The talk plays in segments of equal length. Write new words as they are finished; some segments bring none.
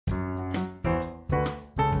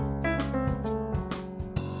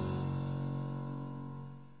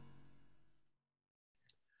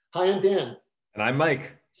Hi, I'm Dan. And I'm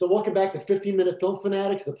Mike. So welcome back to 15-Minute Film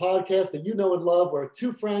Fanatics, the podcast that you know and love, where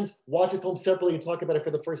two friends watch a film separately and talk about it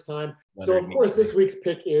for the first time. So, of course, this week's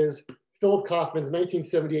pick is Philip Kaufman's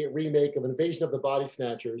 1978 remake of Invasion of the Body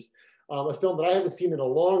Snatchers, a film that I haven't seen in a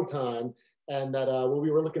long time. And that when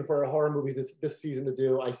we were looking for our horror movies this season to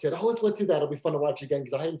do, I said, let's do that. It'll be fun to watch again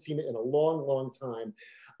because I hadn't seen it in a long, long time.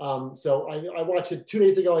 So I watched it 2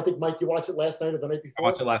 days ago. I think, Mike, you watched it last night or the night before? I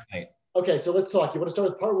watched it last night. Okay, so let's talk. You want to start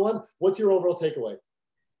with part one? What's your overall takeaway?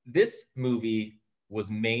 This movie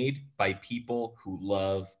was made by people who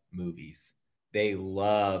love movies. They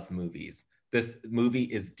love movies. This movie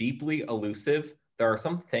is deeply elusive. There are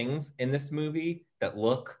some things in this movie that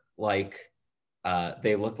look like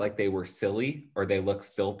they were silly, or they look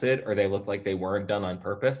stilted, or they look like they weren't done on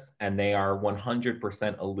purpose, and they are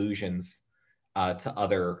 100% allusions to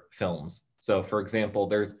other films. So, for example,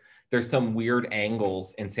 there's some weird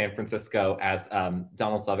angles in San Francisco as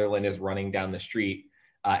Donald Sutherland is running down the street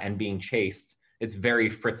and being chased. It's very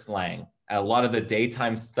Fritz Lang. A lot of the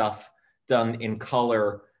daytime stuff done in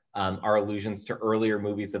color are allusions to earlier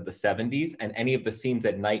movies of the 70s, and any of the scenes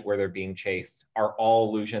at night where they're being chased are all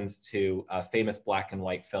allusions to famous black and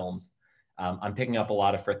white films. I'm picking up a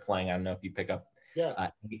lot of Fritz Lang. I don't know if you pick up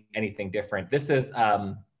anything different. This is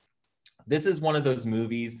one of those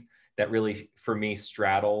movies that really, for me,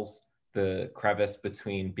 straddles the crevice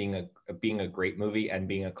between being a great movie and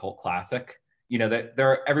being a cult classic. You know, that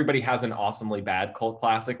everybody has an awesomely bad cult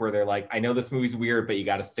classic where they're like, I know this movie's weird, but you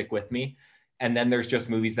got to stick with me. And then there's just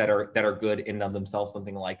movies that are good in and of themselves,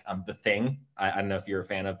 something like The Thing. I don't know if you're a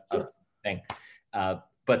fan of The Thing,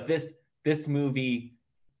 but this movie,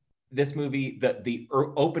 the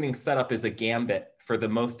opening setup is a gambit for the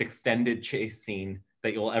most extended chase scene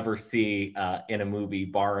that you'll ever see in a movie,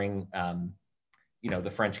 barring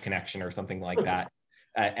The French Connection or something like that.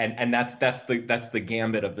 And that's the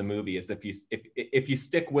gambit of the movie, is if you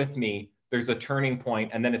stick with me, there's a turning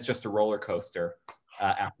point, and then it's just a roller coaster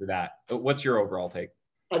after that. What's your overall take?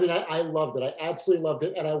 I mean, I loved it. I absolutely loved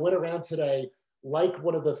it. And I went around today like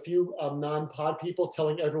one of the few non-pod people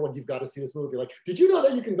telling everyone, you've got to see this movie. Like, did you know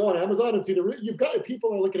that you can go on Amazon and see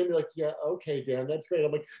people are looking at me like, yeah, okay, Dan, that's great.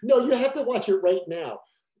 I'm like, no, you have to watch it right now.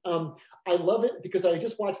 I love it because I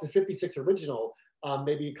just watched the 56 original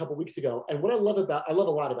maybe a couple weeks ago. And what I love a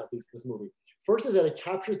lot about this movie. First is that it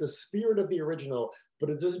captures the spirit of the original, but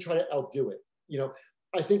it doesn't try to outdo it. You know,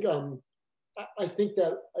 I think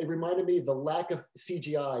that it reminded me the lack of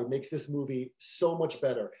CGI makes this movie so much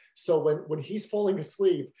better. So when he's falling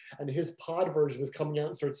asleep and his pod version is coming out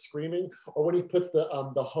and starts screaming, or when he puts the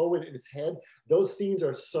hoe in its head, those scenes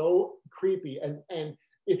are so creepy. And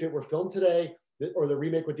if it were filmed today, or the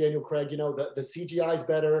remake with Daniel Craig, you know, the CGI is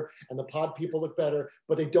better and the pod people look better,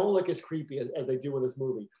 but they don't look as creepy as they do in this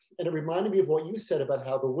movie. And it reminded me of what you said about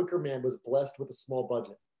how The Wicker Man was blessed with a small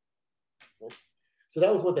budget. So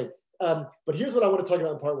that was one thing. But here's what I want to talk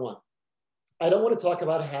about in part one. I don't want to talk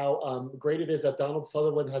about how great it is that Donald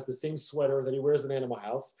Sutherland has the same sweater that he wears in Animal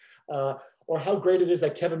House, or how great it is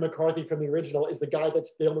that Kevin McCarthy from the original is the guy that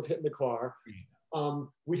they almost hit in the car.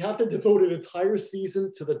 We'd have to devote an entire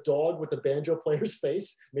season to the dog with the banjo player's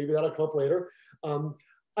face. Maybe that'll come up later. I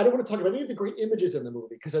don't want to talk about any of the great images in the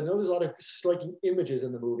movie, because I know there's a lot of striking images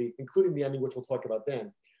in the movie, including the ending, which we'll talk about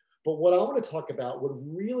then. But what I want to talk about, what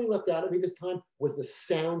really leapt out at me this time, was the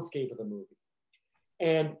soundscape of the movie.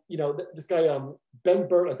 And, you know, this guy, Ben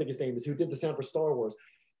Burtt, I think his name is, who did the sound for Star Wars,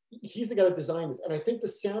 he's the guy that designed this. And I think the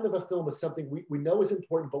sound of a film is something we know is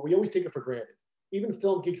important, but we always take it for granted. Even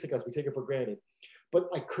film geeks like us, we take it for granted. But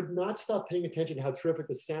I could not stop paying attention to how terrific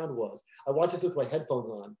the sound was. I watched this with my headphones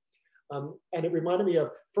on. And it reminded me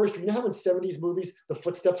of, first, you know how in 70s movies, the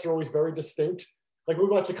footsteps are always very distinct? Like we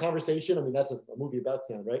watch A Conversation, I mean, that's a movie about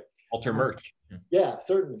sound, right? Alter Merch. Yeah,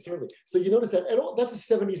 certainly. So you notice that, that's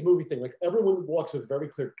a 70s movie thing. Like everyone walks with very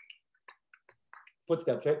clear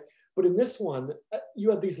footsteps, right? But in this one,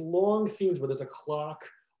 you have these long scenes where there's a clock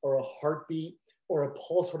or a heartbeat or a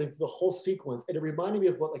pulse running through the whole sequence. And it reminded me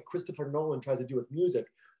of what like Christopher Nolan tries to do with music.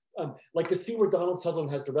 Like the scene where Donald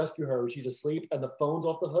Sutherland has to rescue her when she's asleep and the phone's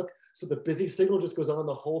off the hook. So the busy signal just goes on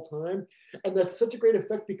the whole time. And that's such a great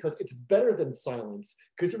effect because it's better than silence,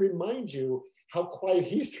 because it reminds you how quiet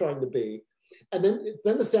he's trying to be. And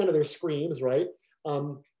then the sound of their screams, right?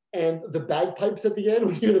 And the bagpipes at the end,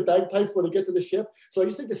 when you hear the bagpipes when they get to the ship. So I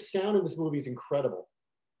just think the sound in this movie is incredible.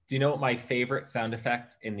 Do you know what my favorite sound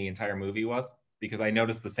effect in the entire movie was? Because I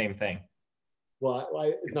noticed the same thing. Well,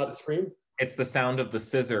 it's not the scream? It's the sound of the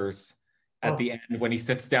scissors at the end when he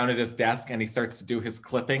sits down at his desk and he starts to do his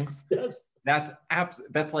clippings. Yes.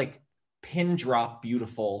 That's like pin drop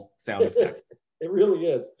beautiful sound effects. It really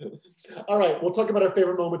is. All right, we'll talk about our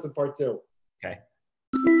favorite moments in part two. Okay.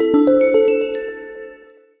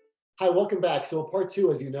 Hi, welcome back. So in part two,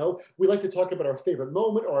 as you know, we like to talk about our favorite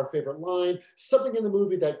moment or our favorite line, something in the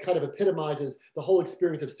movie that kind of epitomizes the whole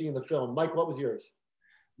experience of seeing the film. Mike, what was yours?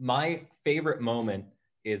 My favorite moment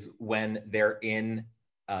is when they're in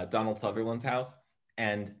Donald Sutherland's house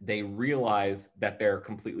and they realize that they're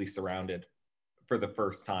completely surrounded for the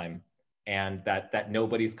first time, and that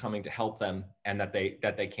nobody's coming to help them, and that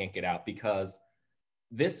they can't get out. Because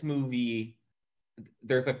this movie,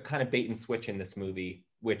 there's a kind of bait and switch in this movie,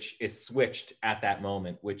 which is switched at that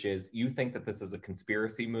moment, which is you think that this is a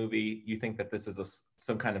conspiracy movie, you think that this is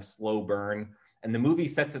some kind of slow burn, and the movie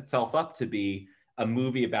sets itself up to be a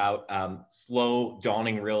movie about slow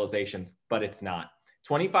dawning realizations, but it's not.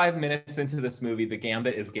 25 minutes into this movie, the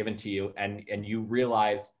gambit is given to you, and you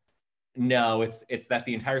realize, no, it's that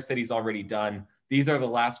the entire city's already done. These are the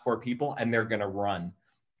last four people, and they're gonna run.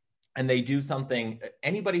 And they do something.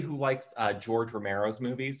 Anybody who likes George Romero's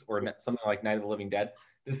movies or something like Night of the Living Dead,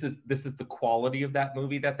 this is the quality of that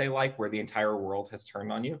movie that they like, where the entire world has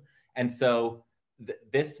turned on you. And so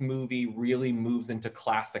this movie really moves into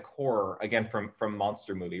classic horror again from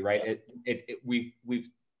monster movie, right? We've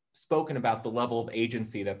spoken about the level of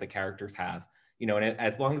agency that the characters have, you know, and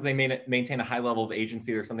as long as they maintain a high level of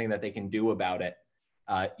agency, there's something that they can do about it.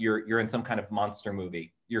 You're in some kind of monster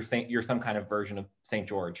movie. You're some kind of version of St.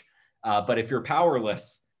 George. But if you're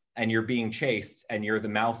powerless and you're being chased and you're the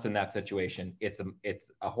mouse in that situation, it's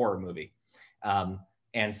a horror movie.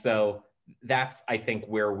 And so that's, I think,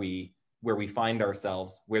 where we find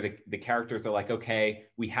ourselves, where the characters are like, okay,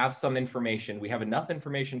 we have some information. We have enough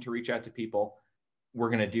information to reach out to people. We're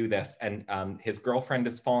going to do this. And his girlfriend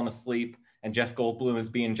has fallen asleep, and Jeff Goldblum is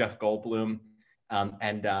being Jeff Goldblum.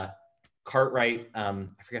 And Cartwright, I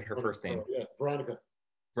forget her first name. Yeah,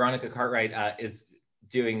 Veronica Cartwright is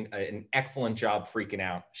doing an excellent job freaking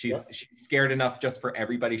out. She's scared enough just for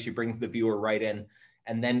everybody. She brings the viewer right in,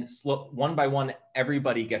 and then one by one,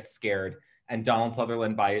 everybody gets scared. And Donald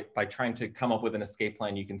Sutherland, by trying to come up with an escape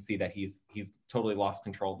plan, you can see that he's totally lost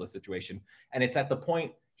control of the situation. And it's at the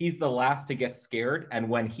point he's the last to get scared. And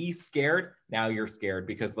when he's scared, now you're scared,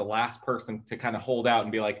 because the last person to kind of hold out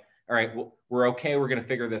and be like, all right, well, we're okay, we're going to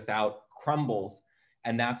figure this out, crumbles.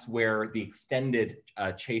 And that's where the extended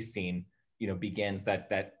chase scene, you know, begins,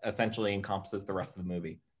 that essentially encompasses the rest of the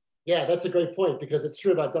movie. Yeah, that's a great point, because it's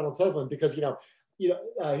true about Donald Sutherland, because,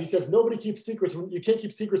 he says nobody keeps secrets. You can't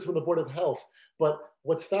keep secrets from the Board of Health. But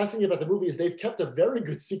what's fascinating about the movie is they've kept a very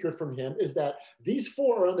good secret from him, is that these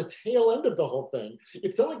four are on the tail end of the whole thing.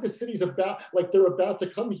 It's not like the city's they're about to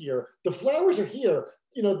come here. The flowers are here.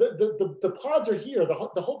 You know, the pods are here.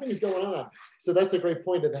 The whole thing is going on. So that's a great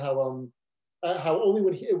point of how only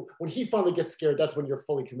when he finally gets scared, that's when you're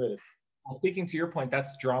fully committed. Well, speaking to your point,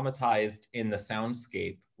 that's dramatized in the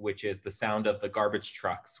soundscape, which is the sound of the garbage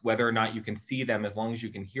trucks. Whether or not you can see them, as long as you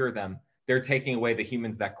can hear them, they're taking away the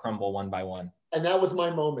humans that crumble one by one. And that was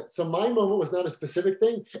my moment. So my moment was not a specific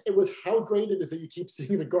thing. It was how great it is that you keep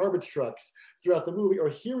seeing the garbage trucks throughout the movie, or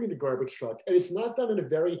hearing the garbage trucks. And it's not done in a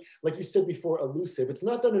very, like you said before, elusive. It's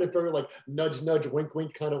not done in a very like nudge, nudge, wink,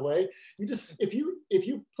 wink kind of way. You just, if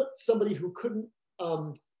you put somebody who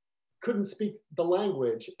couldn't speak the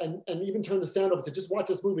language and even turn the sound off to just watch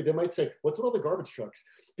this movie, they might say, what's with all the garbage trucks?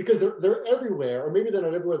 Because they're everywhere, or maybe they're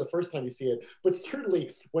not everywhere the first time you see it, but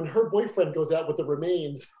certainly when her boyfriend goes out with the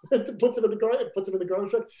remains, puts them in the garbage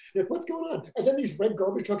truck, you're like, what's going on? And then these red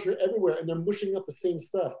garbage trucks are everywhere, and they're mushing up the same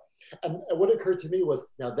stuff. And what occurred to me was,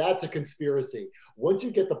 now that's a conspiracy. Once you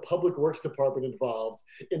get the public works department involved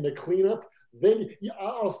in the cleanup, then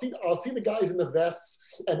I'll see the guys in the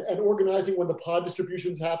vests and organizing when the pod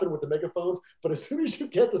distributions happen with the megaphones. But as soon as you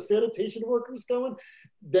get the sanitation workers going,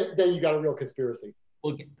 then you got a real conspiracy.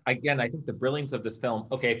 Well, again, I think the brilliance of this film.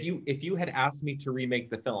 Okay, if you had asked me to remake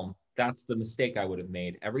the film, that's the mistake I would have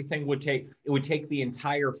made. Everything would take the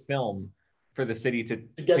entire film for the city to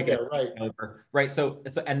get there, right? Over. Right. So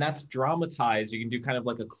and that's dramatized. You can do kind of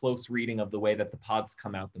like a close reading of the way that the pods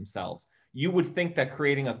come out themselves. You would think that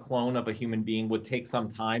creating a clone of a human being would take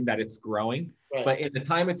some time, that it's growing. Right. But in the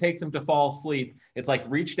time it takes him to fall asleep, it's like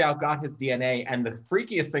reached out, got his DNA. And the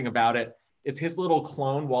freakiest thing about it is his little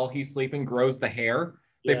clone, while he's sleeping, grows the hair.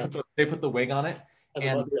 Yeah. They put the wig on it.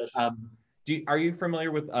 And are you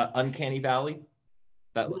familiar with Uncanny Valley?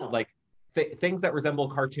 That no. Like things that resemble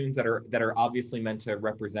cartoons that are obviously meant to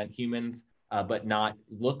represent humans, but not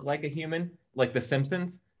look like a human, like The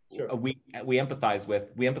Simpsons. Sure. We empathize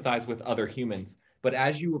with other humans, but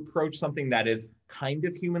as you approach something that is kind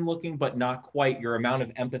of human looking but not quite, your amount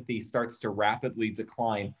of empathy starts to rapidly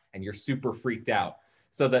decline, and you're super freaked out.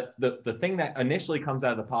 So that the thing that initially comes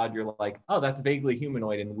out of the pod, you're like, oh, that's vaguely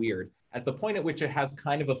humanoid and weird. At the point at which it has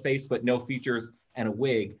kind of a face but no features and a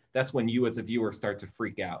wig, that's when you as a viewer start to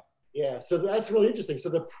freak out. Yeah, so that's really interesting. So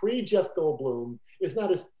the pre-Jeff Goldblum is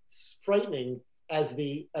not as frightening as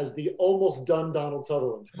the almost done Donald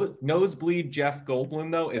Sutherland. Nosebleed Jeff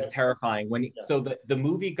Goldblum though is terrifying. So the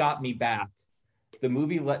movie got me back. The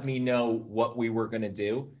movie let me know what we were going to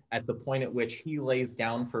do at the point at which he lays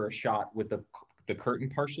down for a shot with the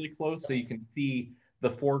curtain partially closed, so you can see the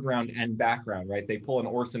foreground and background, right? They pull an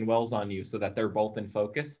Orson Welles on you so that they're both in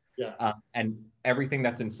focus. Yeah. And everything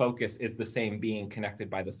that's in focus is the same being connected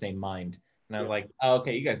by the same mind. And I was like, oh,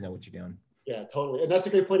 okay, you guys know what you're doing. Yeah, totally. And that's a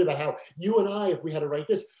great point about how you and I, if we had to write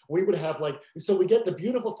this, we would have so we get the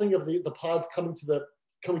beautiful thing of the pods coming to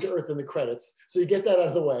Earth in the credits. So you get that out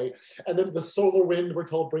of the way. And then the solar wind, we're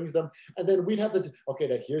told, brings them. And then we'd have to, okay,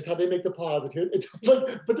 now here's how they make the pods. And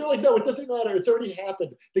but they're like, no, it doesn't matter. It's already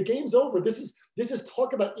happened. The game's over. This is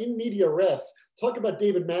talk about in media res. Talk about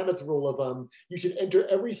David Mamet's rule of you should enter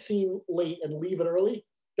every scene late and leave it early.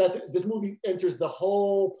 This movie enters the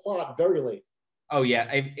whole plot very late. Oh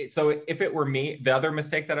yeah. So if it were me, the other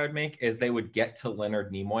mistake that I'd make is they would get to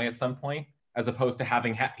Leonard Nimoy at some point, as opposed to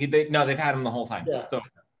having they've had him the whole time. Yeah. So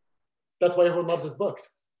that's why everyone loves his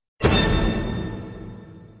books.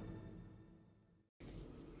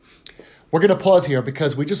 We're going to pause here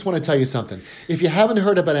because we just want to tell you something. If you haven't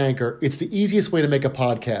heard about Anchor, it's the easiest way to make a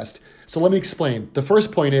podcast. So let me explain. The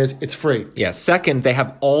first point is it's free. Yeah. Second, they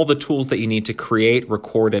have all the tools that you need to create,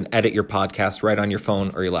 record, and edit your podcast right on your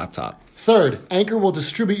phone or your laptop. Third, Anchor will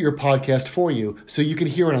distribute your podcast for you so you can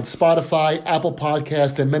hear it on Spotify, Apple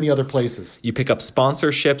Podcasts, and many other places. You pick up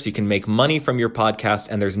sponsorships, you can make money from your podcast,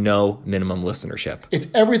 and there's no minimum listenership. It's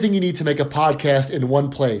everything you need to make a podcast in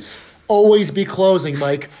one place. Always be closing,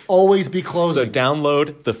 Mike. Always be closing. So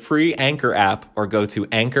download the free Anchor app or go to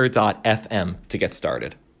anchor.fm to get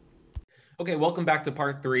started. Okay, welcome back to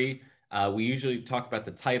part 3. We usually talk about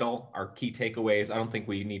the title, our key takeaways. I don't think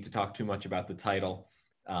we need to talk too much about the title.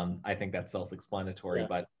 I think that's self-explanatory,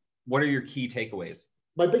 but what are your key takeaways?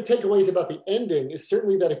 My big takeaways about the ending is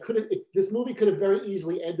certainly that this movie could have very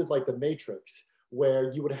easily ended like The Matrix,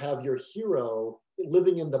 where you would have your hero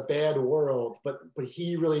living in the bad world, but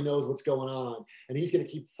he really knows what's going on, and he's going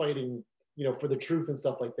to keep fighting, for the truth and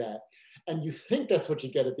stuff like that. And you think that's what you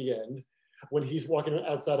get at the end when he's walking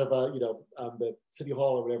outside of the city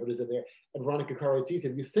hall or whatever it is in there, and Veronica Cartwright sees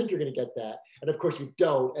him. You think you're going to get that, and of course you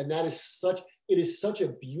don't. And it is such a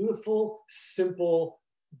beautiful, simple,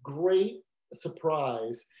 great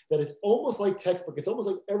surprise that it's almost like textbook. It's almost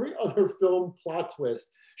like every other film plot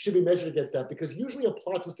twist should be measured against that, because usually a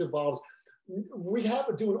plot twist involves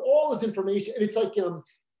doing all this information, and it's like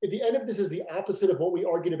at the end of this is the opposite of what we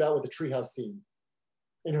argued about with the treehouse scene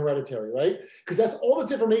in Hereditary, right? Because that's all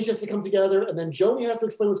this information has to come together, and then Joni has to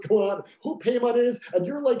explain what's going on, who Paimon is, and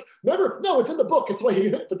you're like, remember, no, it's in the book. It's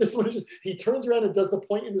why but this one is just, he turns around and does the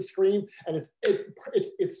point in the screen, and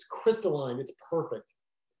it's crystalline. It's perfect.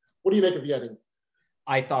 What do you make of the ending?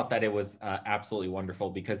 I thought that it was absolutely wonderful,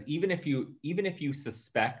 because even if you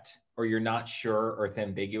suspect or you're not sure or it's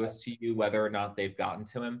ambiguous to you whether or not they've gotten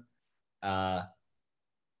to him,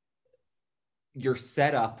 you're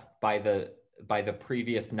set up by the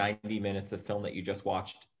previous 90 minutes of film that you just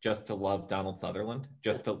watched just to love Donald Sutherland,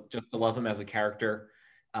 just to love him as a character,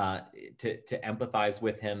 to empathize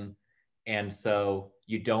with him, and so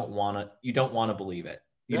you don't want to believe it.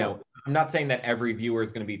 You know, I'm not saying that every viewer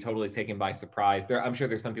is going to be totally taken by surprise. I'm sure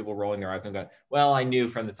there's some people rolling their eyes and going, "Well, I knew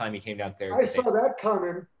from the time he came downstairs." I saw that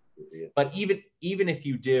coming. But even if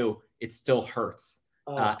you do, it still hurts.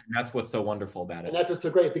 And that's what's so wonderful about it. And that's what's so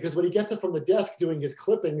great, because when he gets up from the desk doing his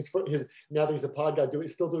clippings, now that he's a pod guy,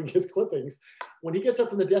 still doing his clippings, when he gets up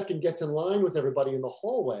from the desk and gets in line with everybody in the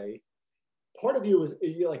hallway, part of you is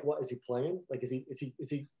you're like, what is he playing? Like, is he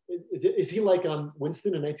like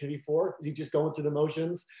Winston in 1984? Is he just going through the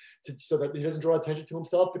motions so that he doesn't draw attention to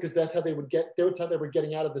himself? Because that's how they were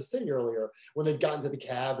getting out of the city earlier when they'd gotten to the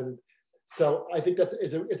cab. And so I think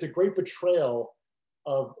it's a great betrayal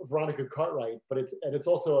of Veronica Cartwright, but it's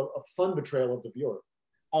also a fun betrayal of the viewer.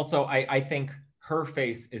 Also, I think her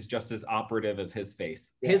face is just as operative as his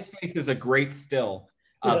face. Yeah. His face is a great still,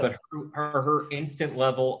 but her instant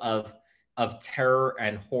level of terror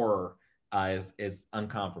and horror is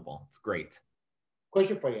uncomparable. It's great.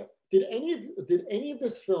 Question for you: Did any of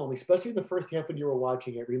this film, especially the first half when you were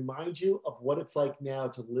watching it, remind you of what it's like now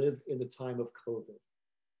to live in the time of COVID?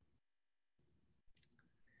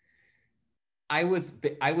 I was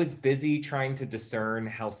busy trying to discern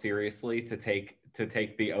how seriously to take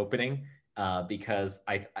the opening, because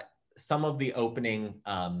some of the opening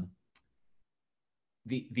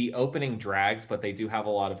the opening drags, but they do have a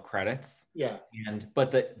lot of credits. Yeah.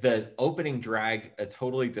 But the opening drag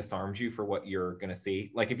totally disarms you for what you're gonna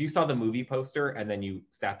see. Like if you saw the movie poster and then you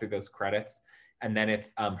sat through those credits, and then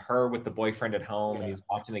it's her with the boyfriend at home, and he's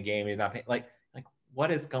watching the game, and he's not paying, like what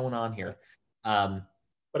is going on here?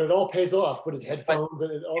 But it all pays off with his headphones, and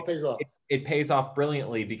it all pays off. It pays off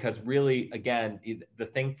brilliantly, because really, again, the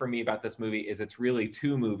thing for me about this movie is it's really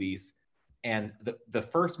two movies, and the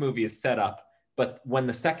first movie is set up, but when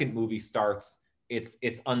the second movie starts,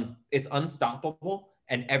 it's unstoppable,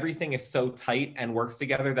 and everything is so tight and works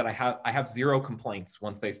together that I have zero complaints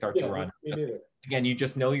once they start to run. Me neither. Again, you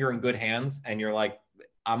just know you're in good hands, and you're like,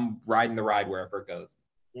 I'm riding the ride wherever it goes.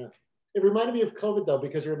 Yeah. It reminded me of COVID though,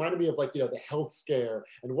 because it reminded me of like, the health scare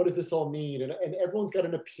and what does this all mean? And everyone's got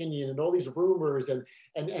an opinion and all these rumors and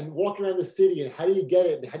walking around the city and how do you get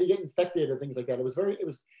it and how do you get infected and things like that. It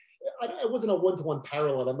wasn't a one-to-one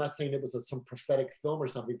parallel. I'm not saying it was some prophetic film or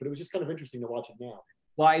something, but it was just kind of interesting to watch it now.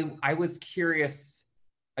 Well, I was curious.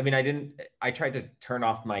 I mean, I tried to turn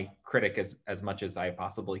off my critic as much as I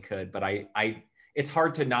possibly could, but it's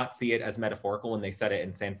hard to not see it as metaphorical when they said it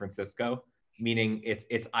in San Francisco. Meaning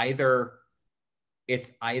it's either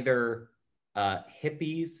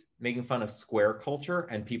hippies making fun of square culture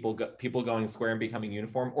and people going square and becoming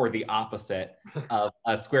uniform, or the opposite of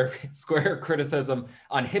a square criticism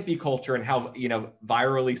on hippie culture and how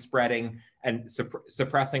virally spreading and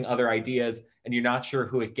suppressing other ideas, and you're not sure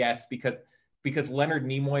who it gets because Leonard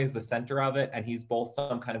Nimoy is the center of it, and he's both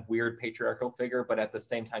some kind of weird patriarchal figure, but at the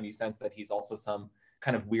same time you sense that he's also some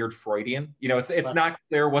kind of weird Freudian. It's not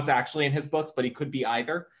clear what's actually in his books, but he could be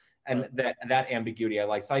either. And that ambiguity I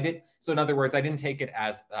like. So in other words, I didn't take it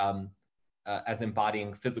as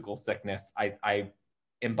embodying physical sickness. I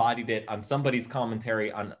embodied it on somebody's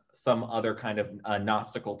commentary on some other kind of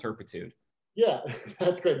Gnostical turpitude. Yeah,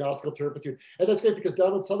 that's great, Gnostical turpitude. And that's great because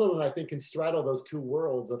Donald Sutherland, I think, can straddle those two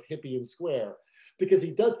worlds of hippie and square. Because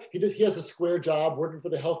he has a square job working for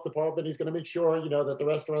the health department. He's going to make sure, that the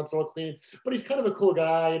restaurants are all clean, but he's kind of a cool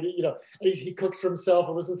guy. And, he cooks for himself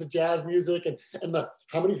and listens to jazz music. And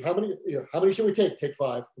how many should we take? Take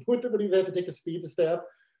 5. Would he have to take the speed to staff?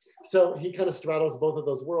 So he kind of straddles both of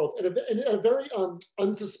those worlds. And a very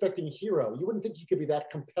unsuspecting hero. You wouldn't think he could be that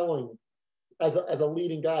compelling as a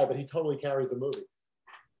leading guy, but he totally carries the movie.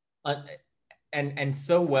 And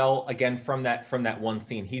so well, again, from that one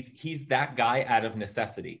scene, he's that guy out of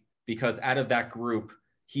necessity, because out of that group,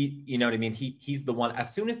 he's the one.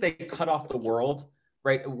 As soon as they cut off the world,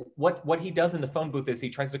 right? What he does in the phone booth is he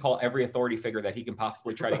tries to call every authority figure that he can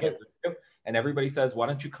possibly try to get through to, and everybody says, "Why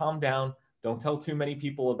don't you calm down? Don't tell too many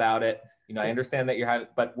people about it. I understand that you're having,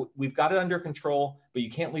 but we've got it under control. But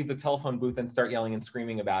you can't leave the telephone booth and start yelling and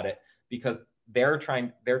screaming about it, because they're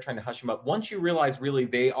trying to hush him up." Once you realize really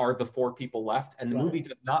they are the 4 people left, and the movie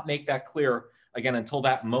does not make that clear again until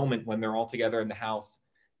that moment when they're all together in the house.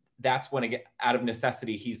 That's when, again, out of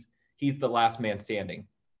necessity, he's the last man standing.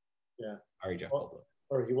 Yeah. Sorry, Jeff.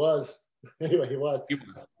 Or he was. Anyway, he was.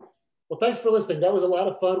 Well, thanks for listening. That was a lot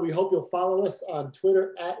of fun. We hope you'll follow us on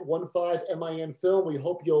Twitter at 15MINFilm. We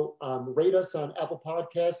hope you'll rate us on Apple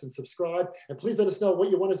Podcasts and subscribe. And please let us know what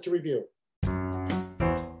you want us to review.